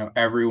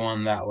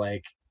everyone that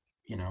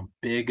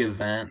big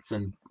events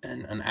and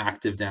an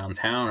active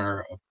downtown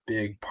are a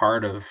big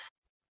part of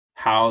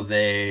how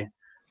they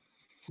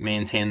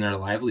maintain their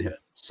livelihood.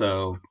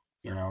 So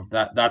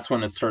that's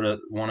when it's sort of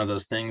one of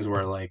those things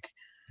where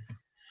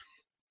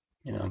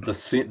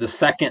the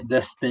second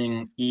this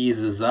thing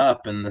eases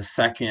up and the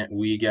second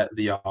we get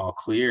the all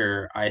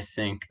clear, I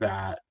think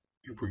that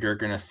you're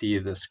going to see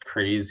this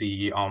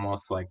crazy,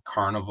 almost like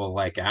carnival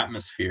like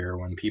atmosphere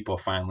when people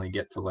finally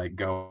get to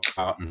go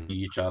out and see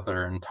each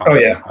other and Oh talk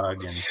and yeah.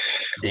 hug and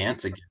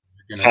dance again.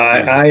 You're going to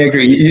I see I this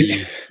agree.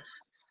 crazy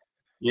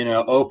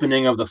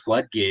opening of the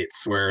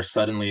floodgates where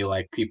suddenly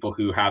people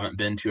who haven't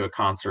been to a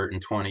concert in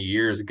 20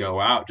 years go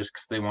out just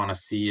because they want to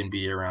see and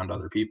be around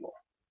other people.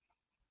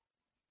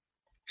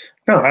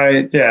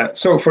 No, yeah.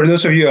 So for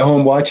those of you at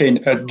home watching,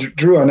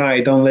 Drew and I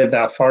don't live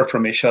that far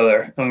from each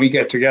other, and we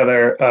get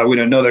together with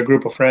another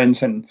group of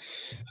friends and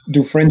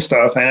do friend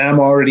stuff. And I'm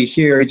already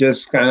here,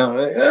 just kind of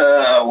like,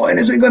 when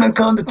is it gonna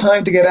come the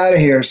time to get out of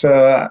here?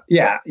 So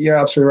yeah, you're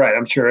absolutely right.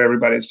 I'm sure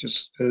everybody's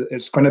just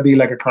it's gonna be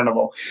like a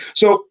carnival.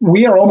 So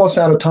we are almost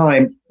out of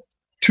time.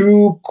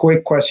 Two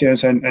quick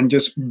questions, and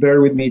just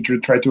bear with me to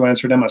try to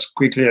answer them as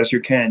quickly as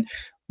you can.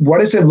 What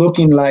is it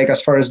looking like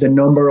as far as the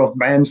number of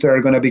bands that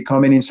are going to be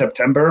coming in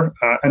September?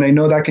 And I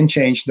know that can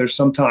change. There's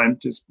some time.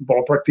 Just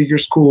ballpark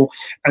figures, cool.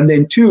 And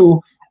then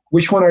two,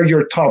 which one are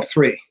your top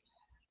three?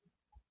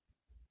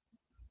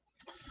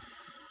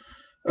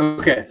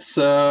 Okay,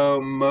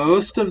 so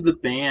most of the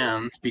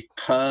bands,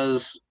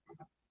 because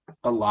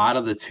a lot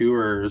of the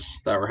tours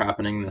that were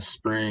happening this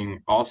spring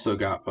also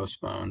got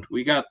postponed.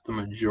 We got the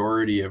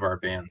majority of our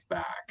bands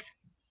back,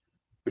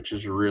 which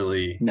is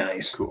really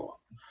Nice. cool.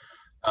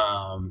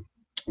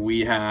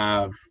 We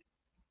got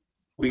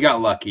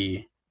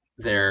lucky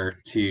there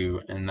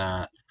too, in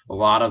that a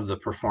lot of the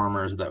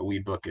performers that we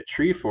book at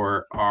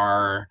Treefort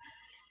are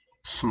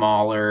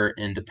smaller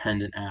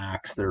independent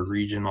acts. They're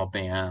regional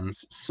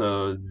bands,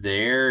 so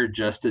they're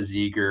just as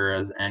eager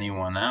as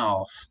anyone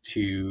else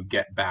to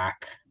get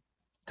back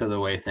to the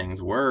way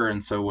things were.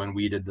 And so when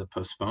we did the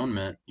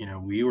postponement,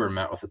 we were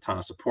met with a ton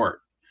of support.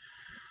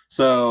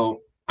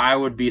 So I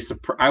wouldn't be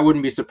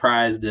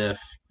surprised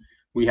if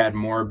we had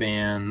more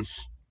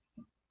bands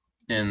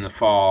in the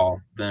fall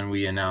than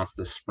we announced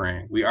this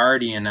spring. We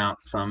already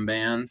announced some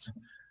bands,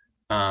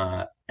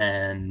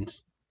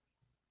 and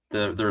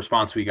the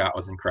response we got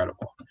was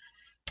incredible.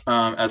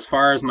 As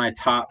far as my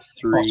top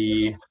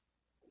three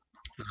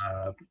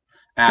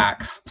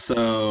acts,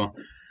 so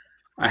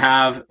I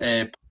have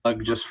a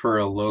plug just for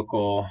a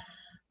local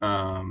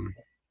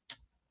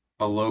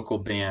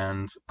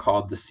band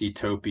called the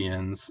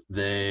Seatopians.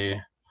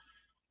 They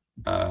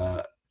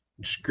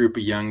just a group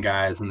of young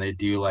guys, and they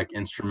do like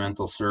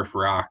instrumental surf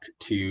rock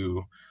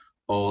to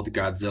old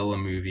Godzilla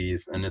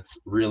movies, and it's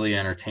really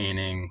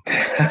entertaining.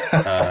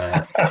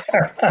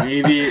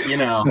 Maybe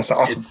That's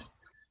awesome.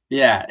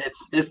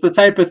 It's the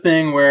type of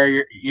thing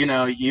where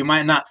you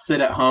might not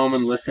sit at home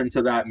and listen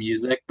to that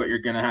music, but you're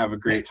gonna have a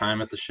great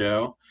time at the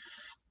show.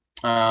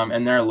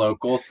 And they're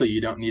local, so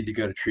you don't need to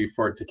go to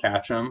Treefort to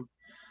catch them.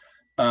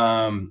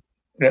 That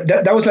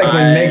was like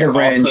when Mega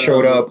Ran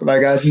showed up.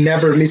 Like, I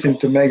never listened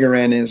to Mega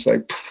Ran, and it's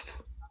like,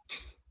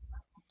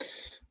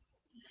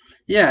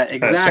 yeah,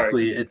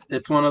 exactly.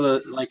 It's one of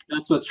the, like,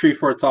 that's what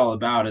Treefort's all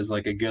about, is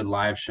like a good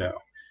live show.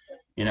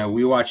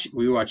 We watch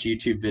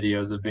YouTube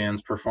videos of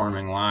bands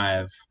performing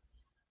live,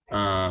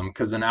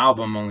 because an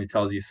album only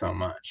tells you so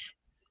much.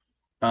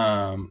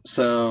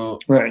 So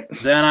right.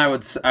 Then I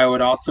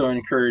would also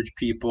encourage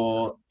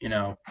people,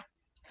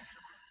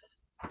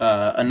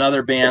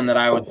 another band that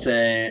I would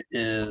say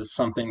is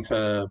something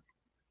to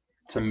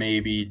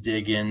maybe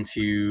dig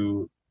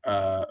into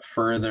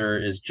further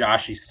is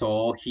Joshy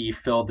Soul. He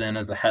filled in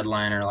as a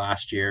headliner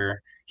last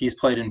year. He's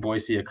played in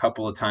Boise a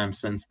couple of times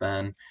since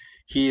then.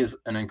 He's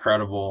an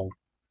incredible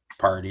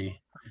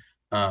party.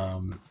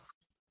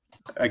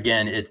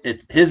 Again,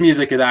 it's his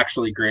music is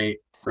actually great,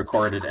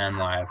 recorded and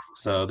live,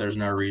 so there's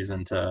no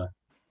reason to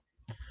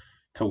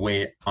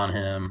wait on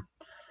him.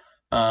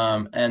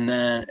 And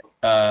then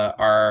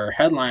our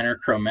headliner,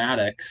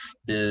 Chromatics,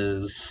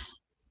 is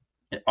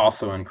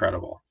also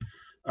incredible.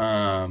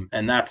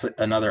 And that's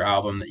another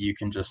album that you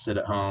can just sit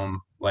at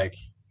home, like,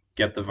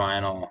 get the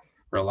vinyl,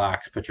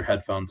 relax, put your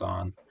headphones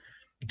on,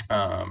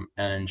 and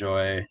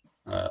enjoy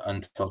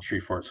until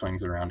Treefort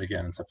swings around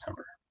again in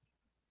September.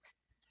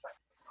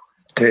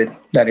 Good.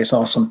 That is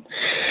awesome.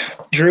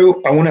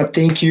 Drew, I want to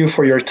thank you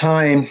for your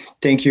time.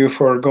 Thank you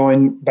for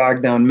going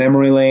back down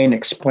memory lane,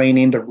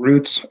 explaining the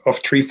roots of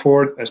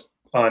Treefort,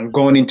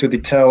 going into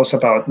details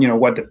about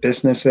what the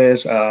business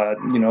is.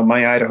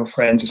 My Idaho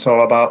Friends is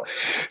all about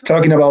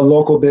talking about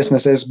local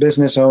businesses,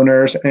 business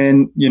owners,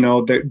 and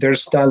their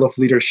style of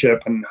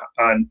leadership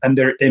and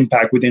their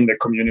impact within the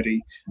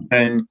community.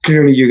 And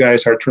clearly, you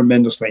guys are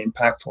tremendously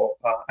impactful.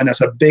 And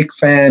as a big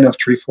fan of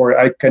Treefort,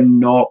 I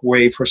cannot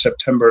wait for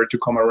September to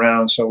come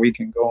around so we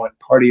can go and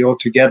party all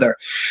together.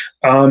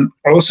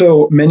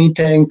 Also, many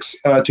thanks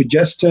to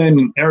Justin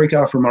and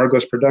Erica from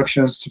Argos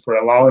Productions for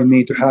allowing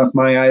me to have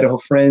my Idaho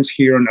Friends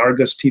here on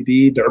Argos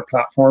TV, their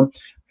platform.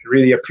 I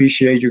really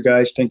appreciate you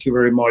guys. Thank you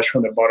very much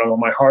from the bottom of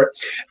my heart.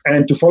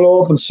 And to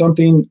follow up on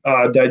something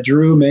that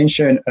Drew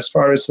mentioned, as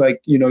far as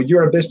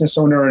you're a business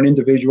owner or an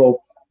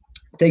individual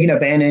taking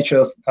advantage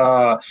of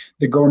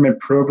the government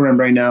program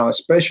right now,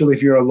 especially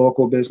if you're a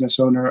local business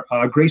owner,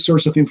 a great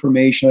source of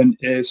information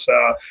is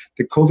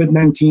the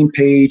COVID-19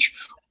 page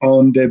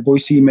on the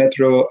Boise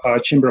Metro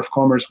Chamber of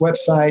Commerce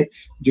website.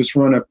 Just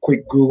run a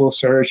quick Google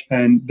search,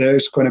 and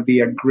there's going to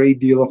be a great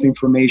deal of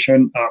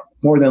information.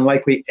 More than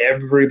likely,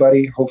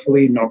 everybody,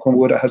 hopefully, knock on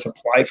wood, has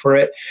applied for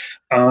it.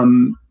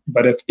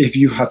 But if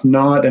you have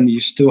not and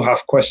you still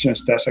have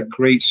questions, that's a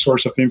great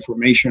source of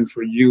information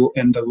for you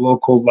in the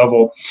local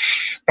level.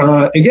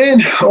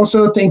 Again,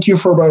 also thank you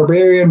for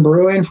Barbarian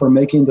Brewing for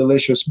making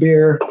delicious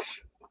beer.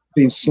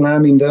 Been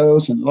slamming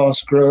those, and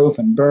Lost Grove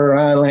and Burr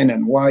Island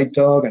and White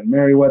Dog and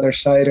Meriwether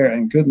Cider,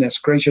 and goodness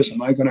gracious,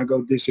 am I gonna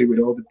go dizzy with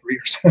all the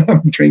beers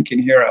I'm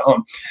drinking here at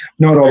home?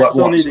 Not all at once. I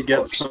still need to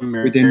get some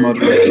within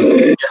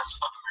moderation.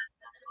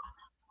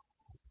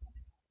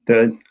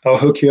 Good. I'll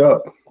hook you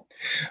up.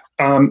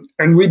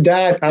 And with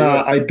that,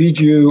 I bid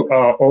you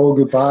all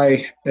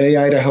goodbye. Hey,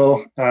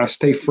 Idaho,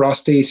 stay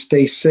frosty,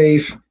 stay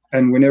safe,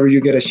 and whenever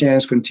you get a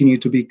chance, continue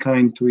to be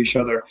kind to each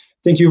other.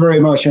 Thank you very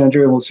much,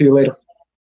 Andrew, and we'll see you later.